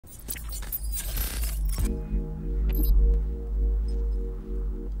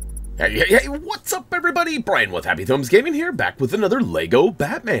Hey, what's up everybody? Brian with HappyThumbsGaming here, back with another Lego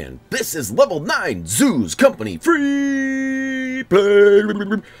Batman. This is level 9, Zoo's Company Free Play.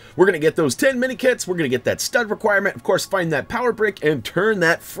 We're going to get those 10 Minikits, we're going to get that stud requirement, of course find that power brick, and turn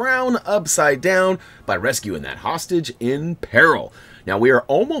that frown upside down by rescuing that hostage in peril. Now, we are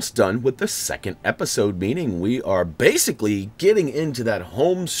almost done with the second episode, meaning we are basically getting into that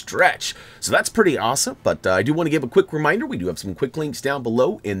home stretch. So that's pretty awesome, but I do want to give a quick reminder. We do have some quick links down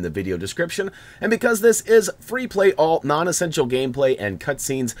below in the video description. And because this is free play, all non-essential gameplay and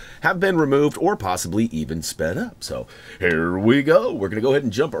cutscenes have been removed or possibly even sped up. So here we go. We're going to go ahead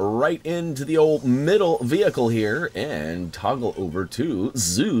and jump right into the old middle vehicle here and toggle over to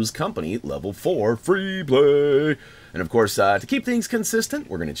Zoo's Company Level 4 free play. And of course, to keep things consistent,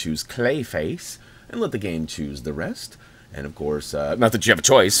 we're going to choose Clayface and let the game choose the rest. And of course, not that you have a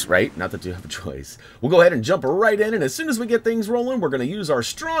choice, right? Not that you have a choice. We'll go ahead and jump right in, and as soon as we get things rolling, we're going to use our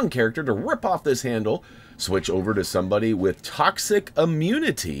strong character to rip off this handle, switch over to somebody with toxic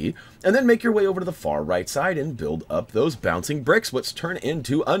immunity, and then make your way over to the far right side and build up those bouncing bricks, which turn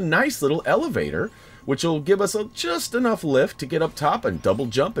into a nice little elevator, which will give us just enough lift to get up top and double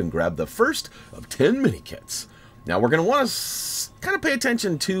jump and grab the first of 10 Minikits. Now we're going to want to kind of pay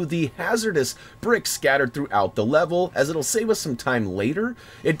attention to the hazardous bricks scattered throughout the level, as it'll save us some time later.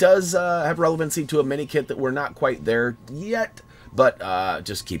 It does have relevancy to a Minikit that we're not quite there yet, but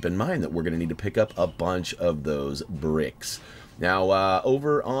just keep in mind that we're going to need to pick up a bunch of those bricks. Now,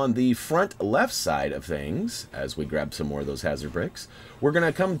 over on the front left side of things, as we grab some more of those hazard bricks, we're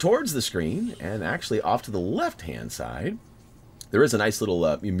going to come towards the screen, and actually off to the left-hand side, there is a nice little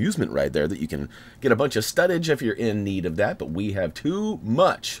amusement ride there that you can get a bunch of studdage if you're in need of that, but we have too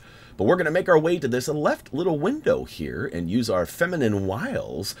much. But we're going to make our way to this left little window here and use our feminine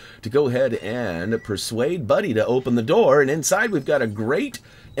wiles to go ahead and persuade Buddy to open the door. And inside we've got a grate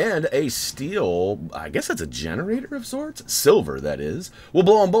and a steel, I guess that's a generator of sorts? Silver, that is. We'll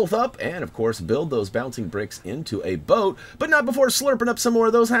blow them both up and, of course, build those bouncing bricks into a boat, but not before slurping up some more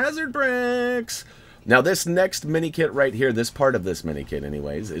of those hazard bricks. Now, this next Minikit right here, this part of this Minikit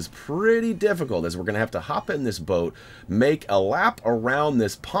anyways, is pretty difficult, as we're going to have to hop in this boat, make a lap around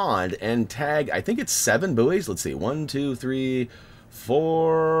this pond, and tag, I think it's 7 buoys. Let's see, 1, 2, 3,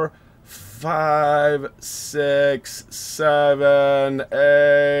 4, 5, 6, 7,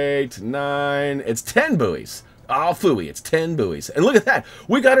 8, 9, it's 10 buoys. Oh, phooey, it's 10 buoys. And look at that.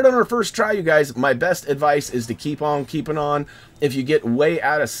 We got it on our first try, you guys. My best advice is to keep on keeping on. If you get way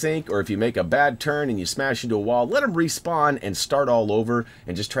out of sync, or if you make a bad turn and you smash into a wall, let them respawn and start all over,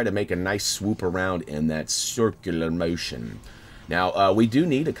 and just try to make a nice swoop around in that circular motion. Now, we do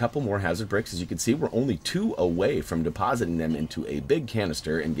need a couple more hazard bricks. As you can see, we're only 2 away from depositing them into a big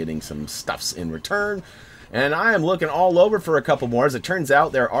canister and getting some stuffs in return. And I am looking all over for a couple more. As it turns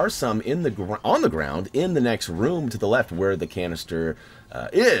out, there are some in on the ground in the next room to the left where the canister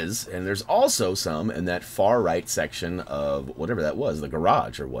is. And there's also some in that far right section of whatever that was, the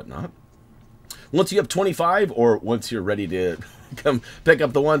garage or whatnot. Once you have 25, or once you're ready to come pick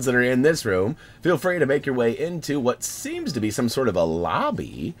up the ones that are in this room, feel free to make your way into what seems to be some sort of a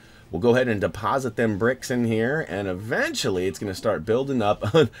lobby. We'll go ahead and deposit them bricks in here, and eventually it's going to start building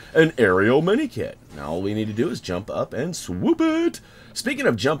up an aerial Minikit. Now all we need to do is jump up and swoop it. Speaking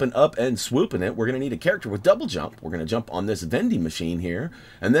of jumping up and swooping it, we're going to need a character with double jump. We're going to jump on this vending machine here,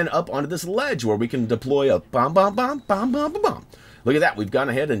 and then up onto this ledge where we can deploy a bomb, bomb, bomb, bomb, bomb, bomb, bomb. Look at that, we've gone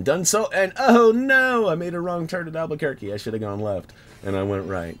ahead and done so, and oh no, I made a wrong turn at Albuquerque. I should have gone left, and I went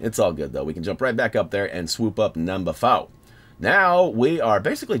right. It's all good though. We can jump right back up there and swoop up number 4. Now, we are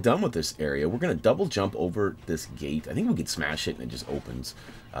basically done with this area. We're going to double jump over this gate. I think we can smash it and it just opens.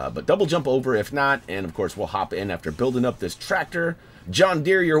 But double jump over if not, and of course we'll hop in after building up this tractor. John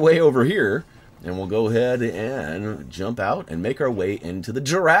Deere your way over here. And we'll go ahead and jump out and make our way into the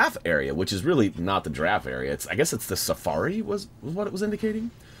giraffe area, which is really not the giraffe area. I guess it's the safari was what it was indicating.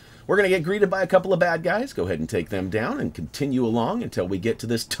 We're going to get greeted by a couple of bad guys. Go ahead and take them down and continue along until we get to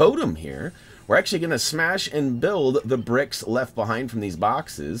this totem here. We're actually going to smash and build the bricks left behind from these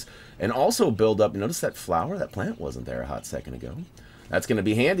boxes, and also build up, notice that flower, that plant wasn't there a hot second ago. That's going to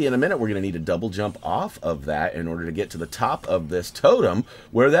be handy in a minute. We're going to need to double jump off of that in order to get to the top of this totem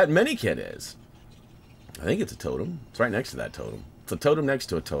where that Minikit is. I think it's a totem. It's right next to that totem. It's a totem next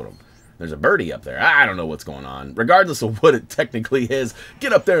to a totem. There's a birdie up there. I don't know what's going on. Regardless of what it technically is,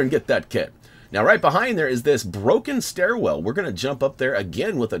 get up there and get that kit. Now, right behind there is this broken stairwell. We're going to jump up there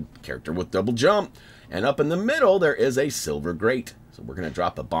again with a character with double jump. And up in the middle, there is a silver grate. So we're going to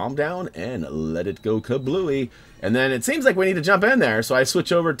drop a bomb down and let it go kablooey. And then it seems like we need to jump in there, so I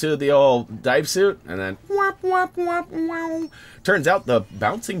switch over to the old dive suit, and then whop, whop, whop, wow. Turns out the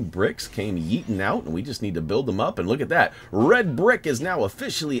bouncing bricks came yeeting out, and we just need to build them up, and look at that. Red brick is now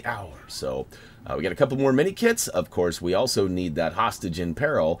officially ours. So we got a couple more mini kits. Of course, we also need that hostage in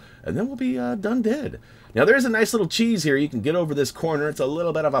peril, and then we'll be done dead. Now, there's a nice little cheese here. You can get over this corner. It's a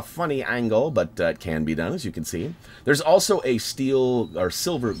little bit of a funny angle, but it can be done, as you can see. There's also a steel or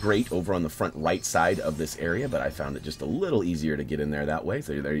silver grate over on the front right side of this area, but I found it just a little easier to get in there that way.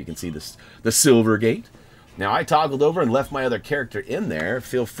 So there you can see this, the silver gate. Now, I toggled over and left my other character in there.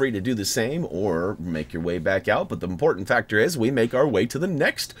 Feel free to do the same or make your way back out. But the important factor is we make our way to the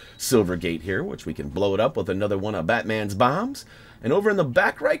next silver gate here, which we can blow it up with another one of Batman's bombs. And over in the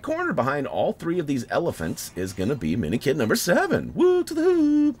back right corner behind all three of these elephants is going to be Minikit number 7. Woo to the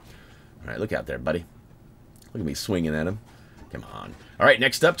hoop. All right, look out there, buddy. Look at me swinging at him. Come on. All right,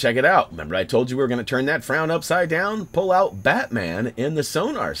 next up, check it out. Remember I told you we were going to turn that frown upside down? Pull out Batman in the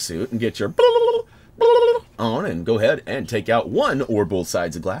sonar suit and get your on and go ahead and take out one or both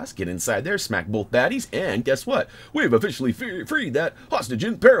sides of glass. Get inside there, smack both baddies, and guess what? We've officially freed that hostage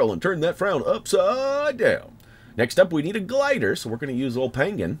in peril and turned that frown upside down. Next up, we need a glider, so we're going to use old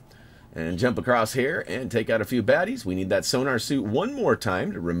Penguin and jump across here and take out a few baddies. We need that sonar suit one more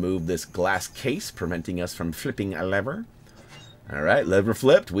time to remove this glass case, preventing us from flipping a lever. All right, lever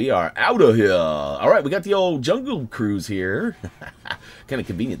flipped. We are out of here. All right, we got the old Jungle Cruise here. Kind of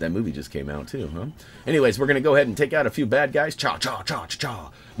convenient. That movie just came out, too, huh? Anyways, we're going to go ahead and take out a few bad guys. Cha, cha, cha, cha,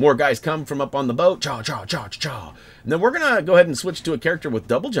 cha. More guys come from up on the boat. Cha, cha, cha, cha, cha. And then we're going to go ahead and switch to a character with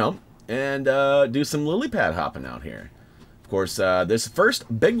double jump and do some lily pad hopping out here. Of course, this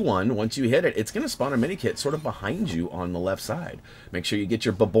first big one, once you hit it, it's going to spawn a mini kit sort of behind you on the left side. Make sure you get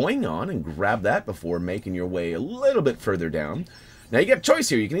your baboing on and grab that before making your way a little bit further down. Now, you got a choice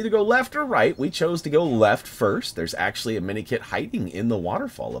here. You can either go left or right. We chose to go left first. There's actually a mini kit hiding in the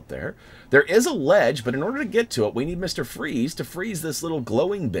waterfall up there. There is a ledge, but in order to get to it, we need Mr. Freeze to freeze this little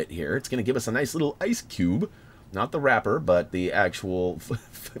glowing bit here. It's going to give us a nice little ice cube. Not the wrapper, but the actual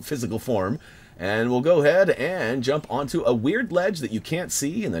physical form. And we'll go ahead and jump onto a weird ledge that you can't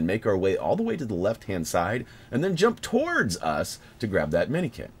see, and then make our way all the way to the left-hand side, and then jump towards us to grab that mini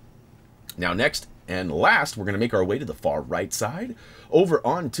kit. Now, next and last, we're going to make our way to the far right side, over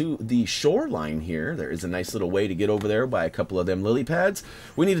onto the shoreline here. There is a nice little way to get over there by a couple of them lily pads.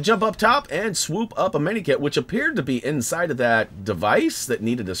 We need to jump up top and swoop up a mini kit, which appeared to be inside of that device that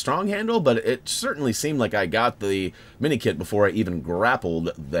needed a strong handle, but it certainly seemed like I got the mini kit before I even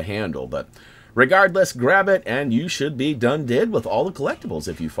grappled the handle. But regardless, grab it, and you should be done did with all the collectibles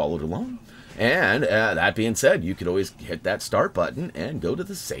if you followed along. And that being said, you could always hit that start button and go to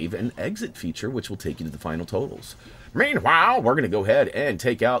the save and exit feature, which will take you to the final totals. Meanwhile, we're going to go ahead and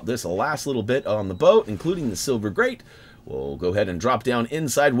take out this last little bit on the boat, including the silver grate. We'll go ahead and drop down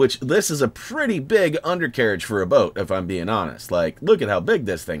inside, which this is a pretty big undercarriage for a boat, if I'm being honest. Like, look at how big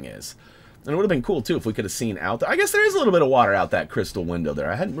this thing is. And it would have been cool, too, if we could have seen out there. I guess there is a little bit of water out that crystal window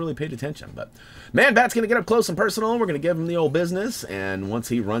there. I hadn't really paid attention. But Man Bat's going to get up close and personal. We're going to give him the old business. And once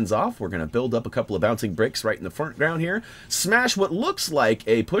he runs off, we're going to build up a couple of bouncing bricks right in the front ground here. Smash what looks like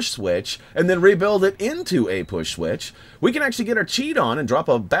a push switch. And then rebuild it into a push switch. We can actually get our cheat on and drop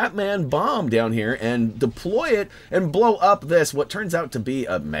a Batman bomb down here. And deploy it and blow up this, what turns out to be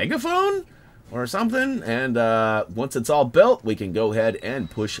a megaphone? Or something, and once it's all built, we can go ahead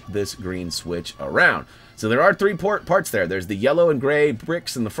and push this green switch around. So there are three parts there. There's the yellow and gray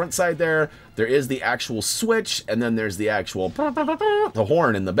bricks in the front side there. There is the actual switch, and then there's the actual the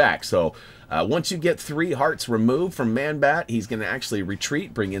horn in the back. So once you get 3 hearts removed from Man Bat, he's going to actually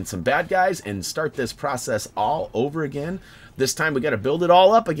retreat, bring in some bad guys, and start this process all over again. This time we got to build it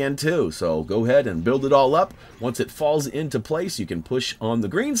all up again too, so go ahead and build it all up. Once it falls into place, you can push on the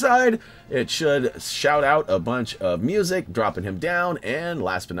green side. It should shout out a bunch of music, dropping him down, and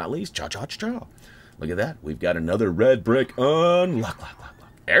last but not least, cha-cha-cha-cha. Look at that. We've got another red brick unlock.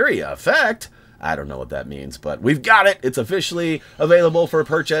 Area effect? I don't know what that means, but we've got it. It's officially available for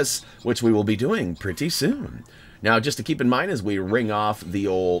purchase, which we will be doing pretty soon. Now, just to keep in mind as we ring off the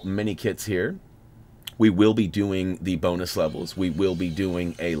old mini kits here, we will be doing the bonus levels. We will be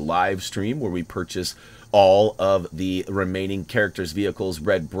doing a live stream where we purchase all of the remaining characters' vehicles'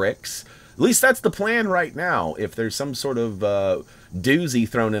 red bricks. At least that's the plan right now. If there's some sort of doozy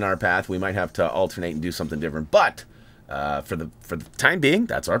thrown in our path, we might have to alternate and do something different. But for the time being,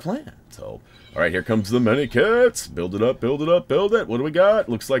 that's our plan. So, all right, here comes the mini kits. Build it up, build it up, build it. What do we got?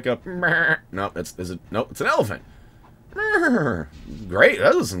 Looks like a no. No, it's an elephant. Great,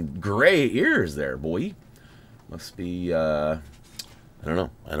 those are some gray ears there, boy. Must be I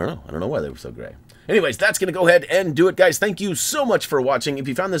don't know why they were so gray. Anyways, that's going to go ahead and do it, guys. Thank you so much for watching. If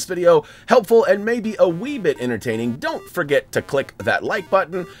you found this video helpful and maybe a wee bit entertaining, don't forget to click that like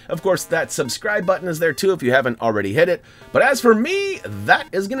button. Of course, that subscribe button is there too if you haven't already hit it. But as for me, that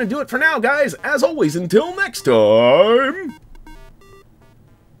is going to do it for now, guys. As always, until next time...